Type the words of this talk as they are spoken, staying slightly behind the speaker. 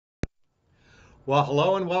Well,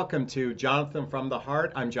 hello and welcome to Jonathan from the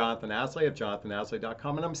Heart. I'm Jonathan Aslay of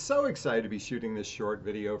jonathanAslay.com, and I'm so excited to be shooting this short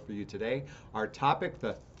video for you today. Our topic,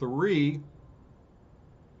 the three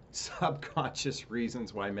subconscious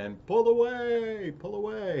reasons why men pull away, pull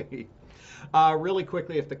away. Really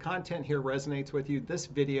quickly, if the content here resonates with you, this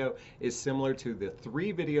video is similar to the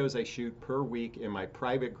 3 videos I shoot per week in my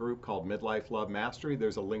private group called Midlife Love Mastery.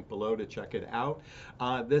 There's a link below to check it out.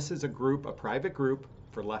 This is a private group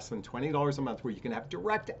for less than $20 a month where you can have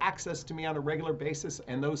direct access to me on a regular basis,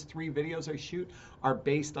 and those 3 videos I shoot are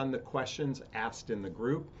based on the questions asked in the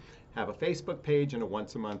group. Have a Facebook page and a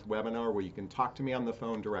once a month webinar where you can talk to me on the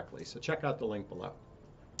phone directly. So check out the link below,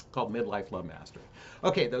 called Midlife Love Mastery.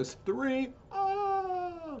 Okay, those 3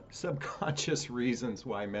 subconscious reasons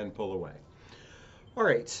why men pull away. All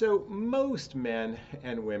right, so most men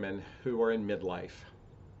and women who are in midlife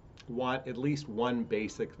want at least one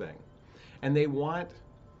basic thing. And they want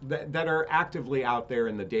that are actively out there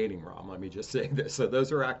in the dating realm. Let me just say this. So those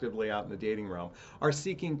who are actively out in the dating realm are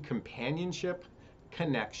seeking companionship,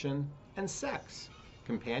 connection, and sex.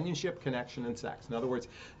 Companionship, connection, and sex. In other words,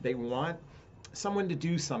 they want someone to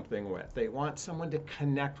do something with. They want someone to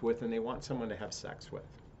connect with, and they want someone to have sex with.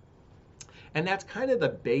 And that's kind of the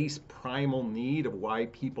base primal need of why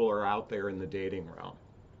people are out there in the dating realm.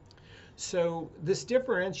 So this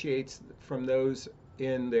differentiates from those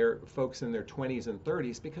folks in their 20s and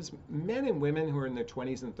 30s, because men and women who are in their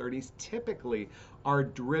 20s and 30s typically are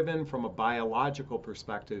driven from a biological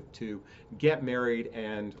perspective to get married,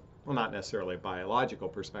 and well, not necessarily a biological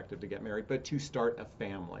perspective to get married, but to start a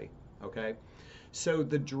family. Okay, so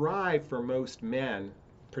the drive for most men,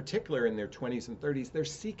 particularly in their 20s and 30s, they're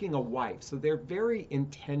seeking a wife. So they're very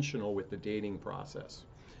intentional with the dating process.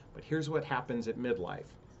 But here's what happens at midlife.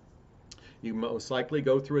 You most likely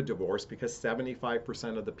go through a divorce, because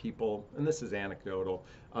 75% of the people, and this is anecdotal,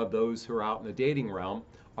 of those who are out in the dating realm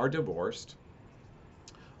are divorced,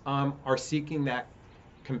 are seeking that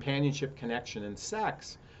companionship, connection, and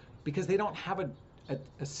sex because they don't have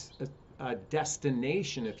a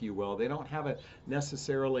destination, if you will. They don't have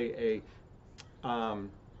necessarily a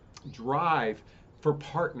drive for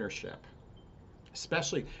partnership.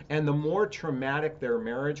 Especially, and the more traumatic their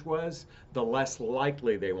marriage was, the less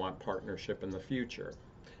likely they want partnership in the future.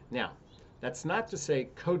 Now, that's not to say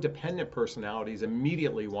codependent personalities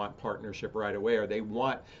immediately want partnership right away, or they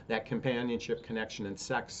want that companionship, connection, and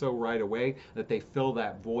sex so right away that they fill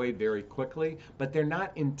that void very quickly, but they're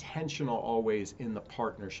not intentional always in the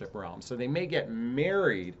partnership realm. So they may get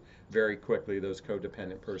married very quickly, those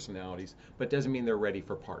codependent personalities, but doesn't mean they're ready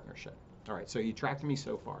for partnership. All right, so you tracked me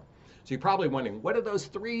so far. So you're probably wondering, what are those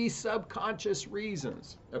 3 subconscious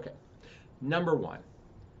reasons? Okay, number 1.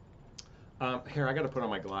 Here, I got to put on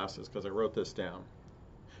my glasses because I wrote this down.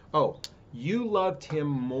 Oh, you loved him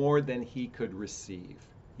more than he could receive.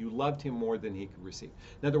 You loved him more than he could receive.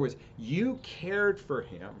 In other words, you cared for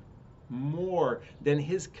him more than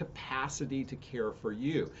his capacity to care for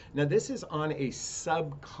you. Now, this is on a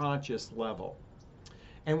subconscious level.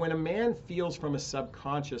 And when a man feels from a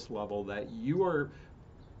subconscious level that you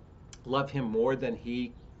love him more than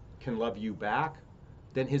he can love you back,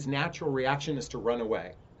 then his natural reaction is to run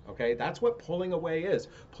away. Okay, that's what pulling away is.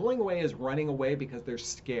 Pulling away is running away because they're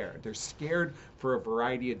scared. They're scared for a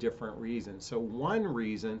variety of different reasons. So one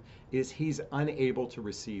reason is he's unable to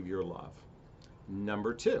receive your love.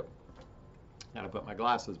 Number 2, gotta put my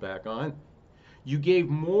glasses back on. You gave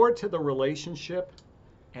more to the relationship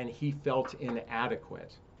and he felt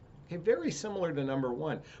inadequate. Okay, very similar to number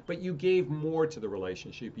 1, but you gave more to the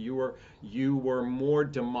relationship. You were more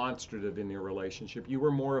demonstrative in your relationship. You were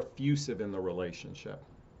more effusive in the relationship.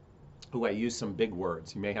 Oh, I used some big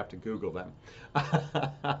words. You may have to Google them.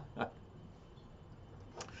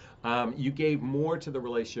 You gave more to the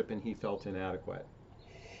relationship and he felt inadequate.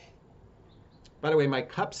 By the way, my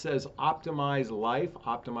cup says optimize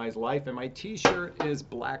life, and my t-shirt is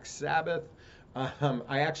Black Sabbath.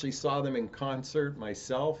 I actually saw them in concert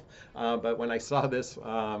myself, but when I saw this,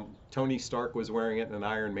 Tony Stark was wearing it in an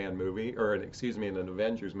Iron Man movie, or excuse me, in an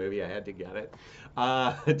Avengers movie. I had to get it.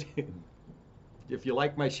 If you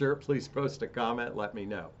like my shirt, please post a comment, let me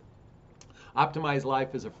know. Optimize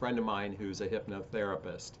Life is a friend of mine who's a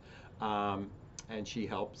hypnotherapist, and she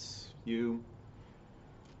helps you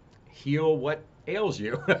heal what ails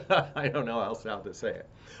you. I don't know else how to say it.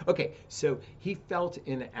 Okay, so he felt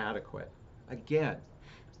inadequate. Again,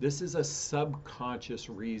 this is a subconscious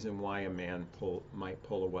reason why a man might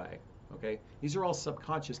pull away. Okay, these are all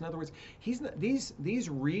subconscious. In other words, these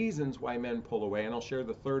reasons why men pull away, and I'll share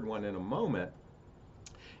the third one in a moment,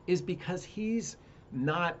 is because he's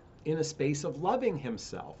not in a space of loving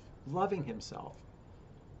himself.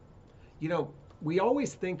 You know, we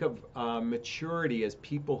always think of maturity as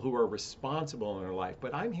people who are responsible in their life,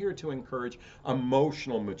 but I'm here to encourage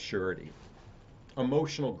emotional maturity,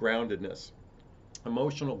 emotional groundedness,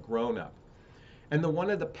 emotional grown up. And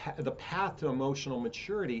the path to emotional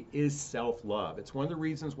maturity is self-love. It's one of the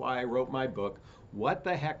reasons why I wrote my book, What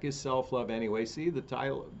the Heck is Self-Love Anyway? See the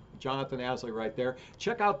title, Jonathon Aslay right there.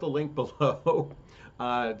 Check out the link below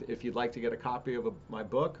if you'd like to get a copy of my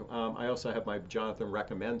book. I also have my Jonathon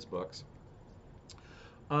Recommends books.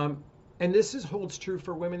 And holds true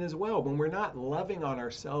for women as well. When we're not loving on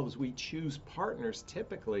ourselves, we choose partners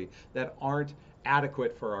typically that aren't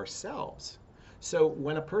adequate for ourselves. So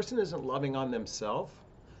when a person isn't loving on themselves,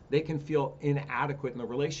 they can feel inadequate in the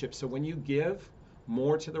relationship. So when you give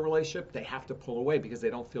more to the relationship, they have to pull away because they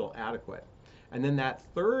don't feel adequate. And then that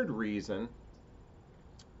third reason,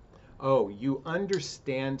 oh, you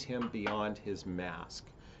understand him beyond his mask.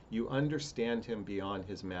 You understand him beyond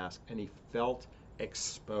his mask, and he felt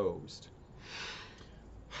exposed.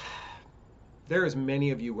 There's many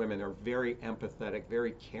of you women are very empathetic,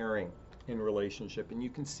 very caring in relationship, and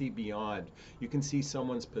you can see beyond. You can see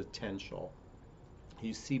someone's potential.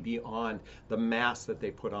 You see beyond the mask that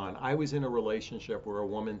they put on. I was in a relationship where a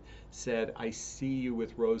woman said, I see you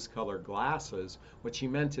with rose-colored glasses. What she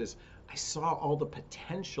meant is, I saw all the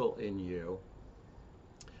potential in you,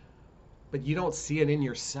 but you don't see it in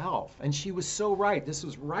yourself. And she was so right. This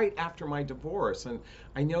was right after my divorce. And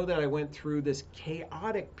I know that I went through this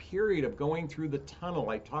chaotic period of going through the tunnel.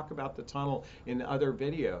 I talk about the tunnel in other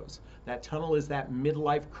videos. That tunnel is that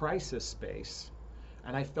midlife crisis space.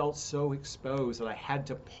 And I felt so exposed that I had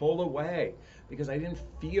to pull away because I didn't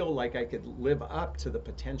feel like I could live up to the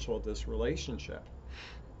potential of this relationship.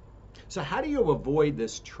 So how do you avoid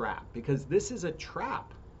this trap? Because this is a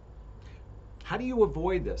trap. How do you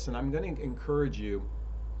avoid this? And I'm going to encourage you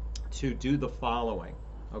to do the following,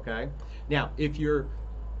 okay? Now, if you're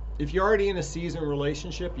already in a seasoned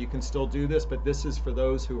relationship, you can still do this, but this is for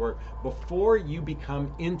those who are, before you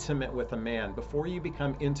become intimate with a man, before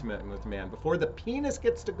the penis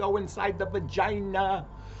gets to go inside the vagina.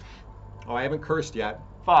 Oh, I haven't cursed yet.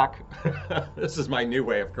 Fuck. This is my new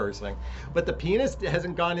way of cursing. But the penis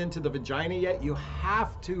hasn't gone into the vagina yet. You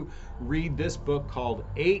have to read this book called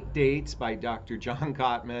 8 Dates by Dr. John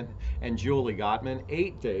Gottman and Julie Gottman.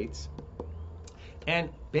 8 Dates.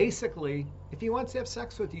 And basically, if he wants to have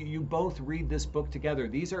sex with you, you both read this book together.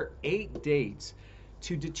 These are 8 dates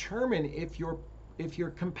to determine if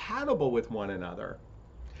you're compatible with one another.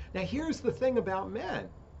 Now, here's the thing about men.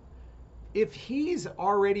 If he's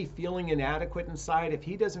already feeling inadequate inside, if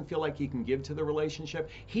he doesn't feel like he can give to the relationship,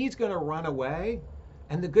 he's going to run away.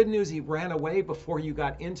 And the good news, he ran away before you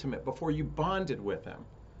got intimate, before you bonded with him.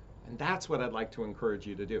 And that's what I'd like to encourage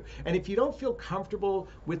you to do. And if you don't feel comfortable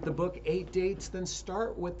with the book 8 Dates, then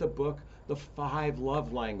start with the book, The 5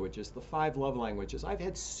 Love Languages. The 5 Love Languages. I've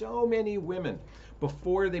had so many women,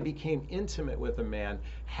 before they became intimate with a man,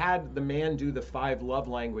 had the man do the 5 Love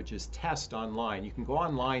Languages test online. You can go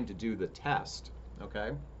online to do the test,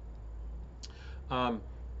 okay?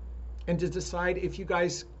 And to decide if you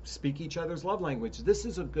guys speak each other's love language. This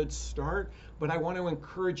is a good start, but I want to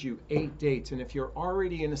encourage you, 8 dates. And if you're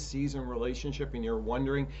already in a seasoned relationship and you're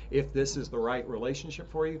wondering if this is the right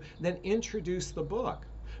relationship for you, then introduce the book.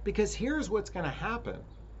 Because here's what's going to happen.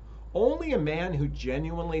 Only a man who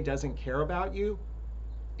genuinely doesn't care about you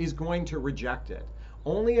is going to reject it.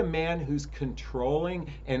 Only a man who's controlling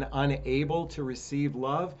and unable to receive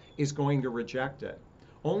love is going to reject it.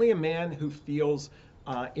 Only a man who feels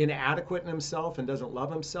inadequate in himself and doesn't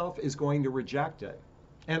love himself is going to reject it.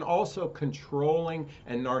 And also controlling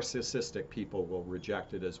and narcissistic people will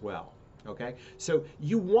reject it as well. Okay? So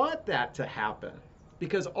you want that to happen,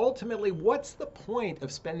 because ultimately, what's the point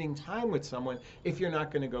of spending time with someone if you're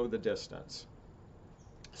not going to go the distance?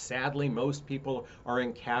 Sadly, most people are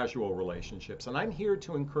in casual relationships, and I'm here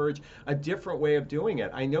to encourage a different way of doing it.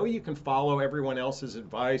 I know you can follow everyone else's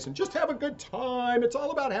advice and just have a good time. It's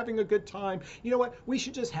all about having a good time. You know what? We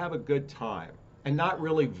should just have a good time and not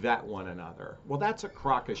really vet one another. Well, that's a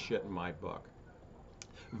crock of shit in my book.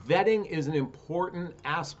 Vetting is an important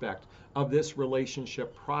aspect of this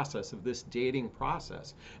relationship process, of this dating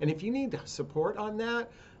process. And if you need support on that,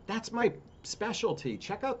 that's my specialty.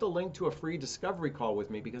 Check out the link to a free discovery call with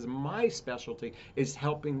me, because my specialty is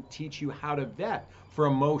helping teach you how to vet for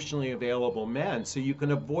emotionally available men so you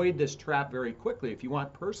can avoid this trap very quickly. If you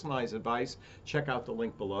want personalized advice, check out the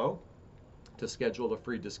link below to schedule a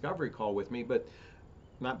free discovery call with me. But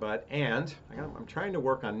not but, and I'm trying to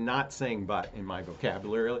work on not saying but in my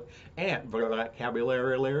vocabulary, and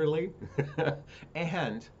vocabulary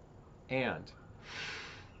and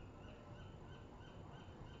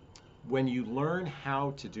when you learn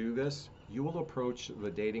how to do this, you will approach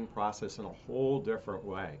the dating process in a whole different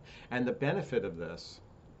way. And the benefit of this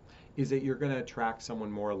is that you're going to attract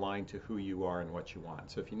someone more aligned to who you are and what you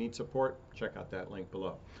want. So if you need support, check out that link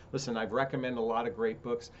below. Listen, I've recommended a lot of great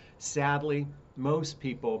books. Sadly, most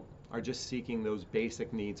people are just seeking those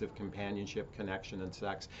basic needs of companionship, connection, and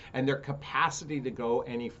sex. And their capacity to go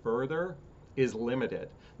any further is limited.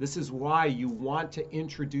 This is why you want to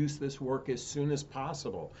introduce this work as soon as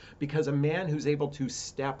possible, because a man who's able to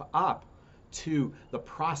step up to the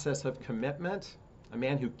process of commitment, a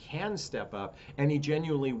man who can step up and he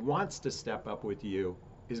genuinely wants to step up with you,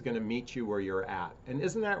 is going to meet you where you're at. And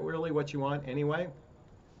isn't that really what you want anyway?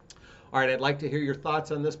 All right, I'd like to hear your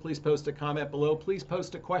thoughts on this. Please post a comment below. Please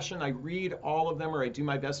post a question. I read all of them, or I do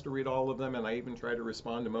my best to read all of them, and I even try to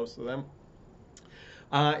respond to most of them.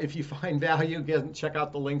 If you find value, again, check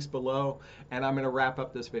out the links below. And I'm going to wrap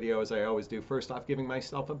up this video as I always do. First off, giving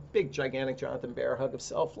myself a big, gigantic Jonathan Bear hug of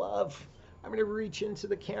self-love. I'm going to reach into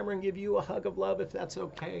the camera and give you a hug of love, if that's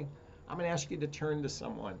okay. I'm going to ask you to turn to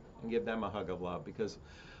someone and give them a hug of love, because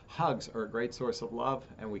hugs are a great source of love,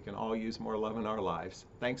 and we can all use more love in our lives.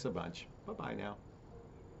 Thanks a bunch. Bye-bye now.